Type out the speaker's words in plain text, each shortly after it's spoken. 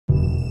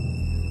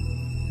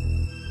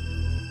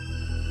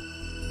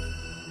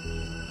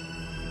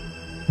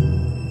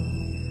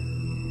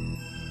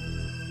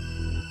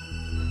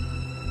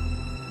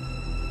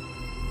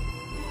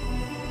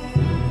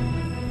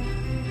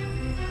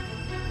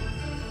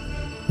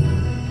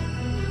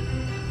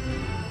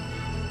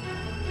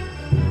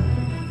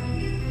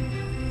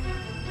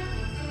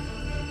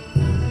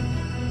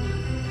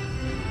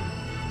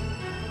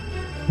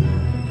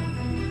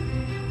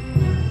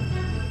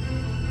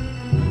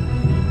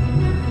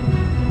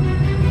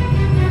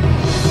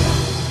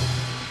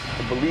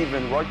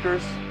in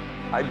Rutgers,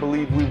 I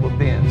believe we will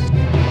dance.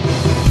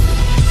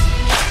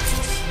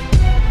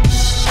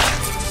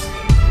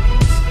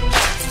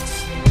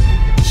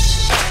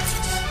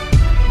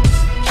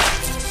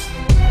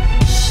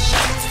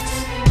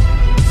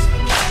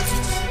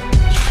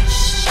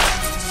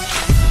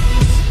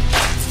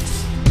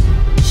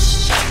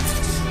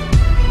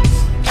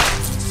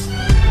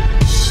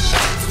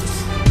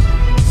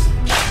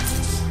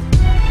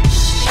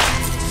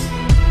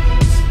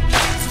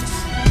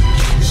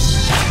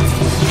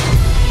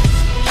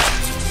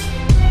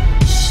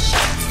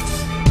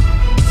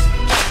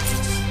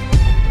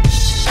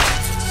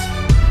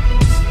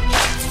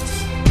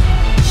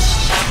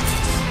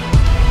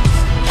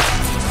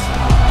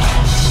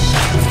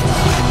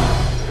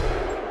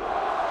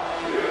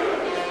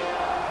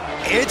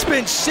 It's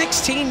been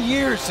 16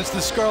 years since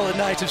the Scarlet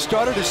Knights have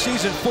started a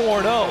season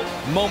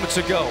 4-0. Moments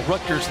ago,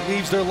 Rutgers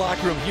leaves their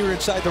locker room here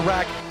inside the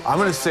rack. I'm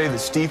going to say that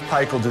Steve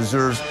Peichel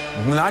deserves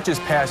not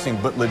just passing,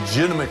 but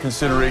legitimate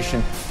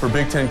consideration for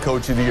Big Ten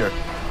Coach of the Year.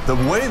 The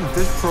way that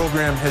this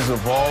program has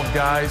evolved,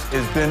 guys,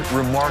 has been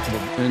remarkable.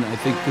 And I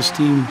think this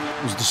team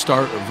was the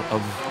start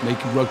of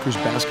making Rutgers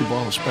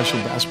basketball a special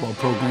basketball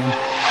program.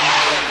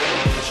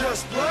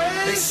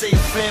 They say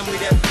family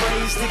that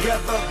prays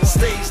together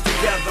stays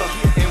together,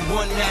 and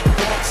one that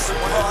walks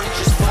apart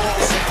just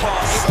falls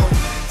apart. So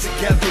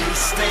together we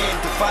stand,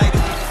 divided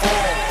we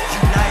fall,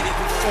 united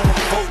we form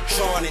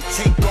Voltron and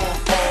take on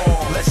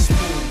all. Let's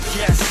move,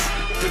 yes,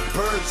 the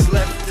birds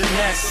left the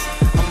nest.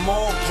 I'm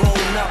all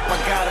grown up, I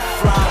gotta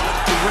fly with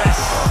the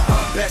rest.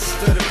 Best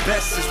of the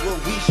best is what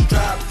we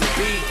strive to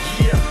be.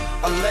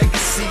 Yeah, a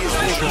legacy is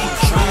what we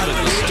try to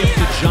be.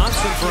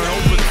 Johnson for an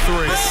open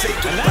three.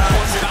 And that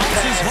one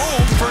bounces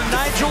home for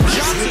Nigel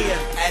Johnson.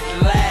 Here at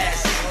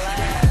last,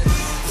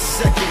 the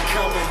second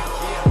coming,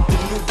 the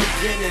new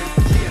beginning.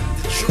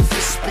 The truth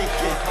is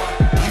speaking.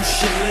 You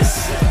should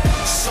listen.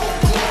 So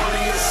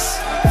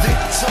glorious,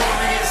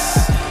 victorious.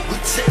 We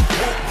take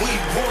what we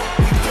want.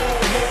 We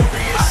born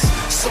warriors.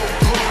 So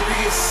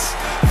glorious,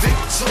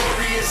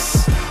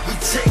 victorious. We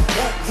take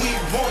what we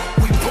want.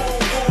 We born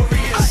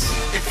warriors.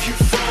 If you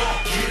fall,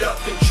 get up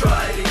and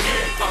try it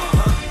again.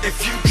 If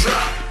you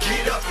drop,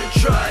 get up and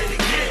try it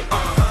again.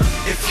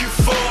 If you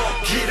fall,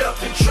 get up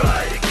and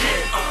try it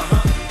again.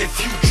 If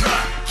you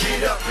drop,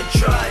 get up and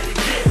try it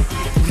again.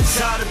 We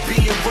tired of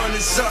being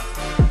runners up.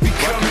 We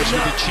coming Rutgers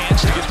with up. a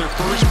chance to get their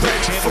first Big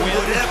Ten For win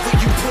whatever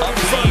you put in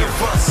front of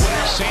us.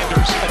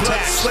 Sanders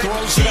attacks,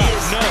 throws it up.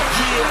 No.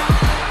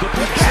 The We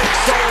big can't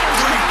six. go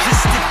three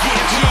just to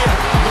get here.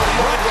 No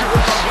wonder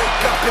if I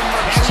wake up in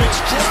my Has dreams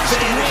its just first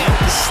vanity.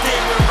 win. It's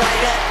staring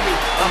right at me.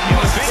 I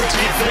must Big take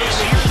Ten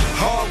advantage.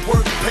 Hard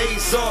work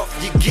pays off.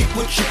 You get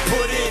what you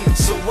put in.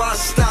 So why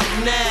stop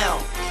now?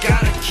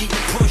 Gotta keep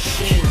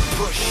pushing,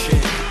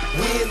 pushing.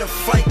 We in a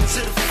fight to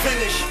the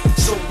finish.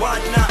 So why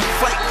not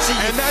fight till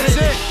you And that's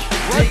finish? it.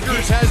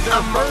 Rutgers has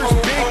their first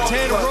Big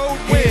Ten road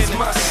win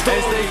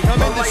as they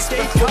come into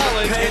State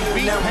College and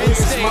beat Penn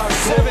State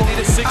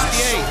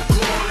 70-68.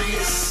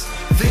 Glorious,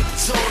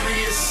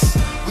 victorious.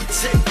 We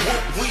take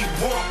what we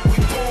want. We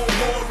born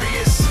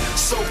warriors.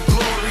 So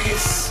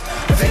glorious,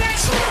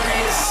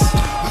 victorious.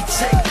 We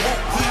take what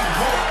we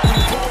want. We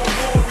born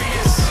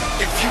warriors.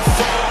 If you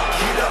fall,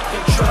 get up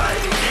and try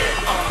it again.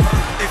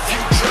 If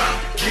you drop,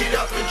 get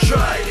up and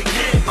try it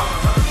again.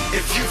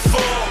 If you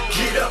fall,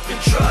 get up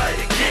and try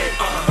it again.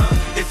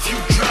 If you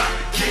drop,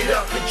 get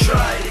up and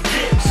try it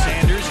again.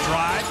 Sanders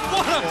drives.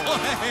 What a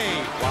play!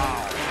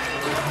 Wow.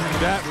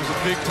 That was a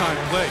big-time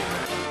play.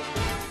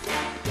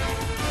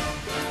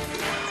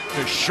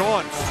 To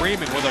Sean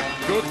Freeman with a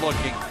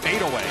good-looking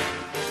fadeaway.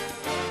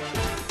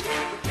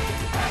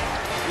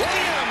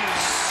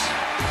 Williams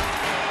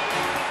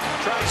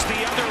tries the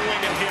other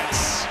wing and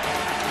hits.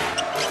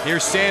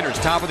 Here's Sanders,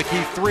 top of the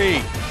key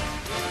three.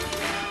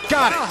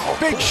 Got it!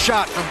 Big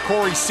shot from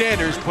Corey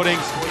Sanders, putting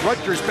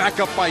Rutgers back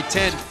up by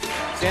 10.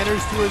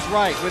 Sanders to his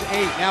right with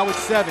 8, now with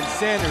 7.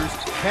 Sanders,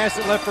 pass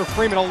it left for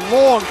Freeman, a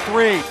long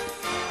three.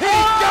 He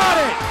got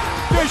it!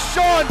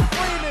 Deshaun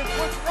Freeman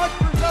puts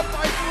Rutgers up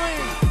by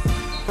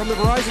 3. From the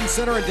Verizon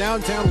Center in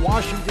downtown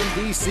Washington,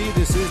 D.C.,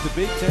 this is the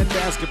Big Ten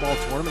basketball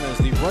tournament as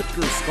the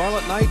Rutgers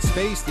Scarlet Knights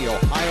face the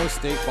Ohio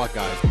State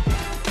Buckeyes.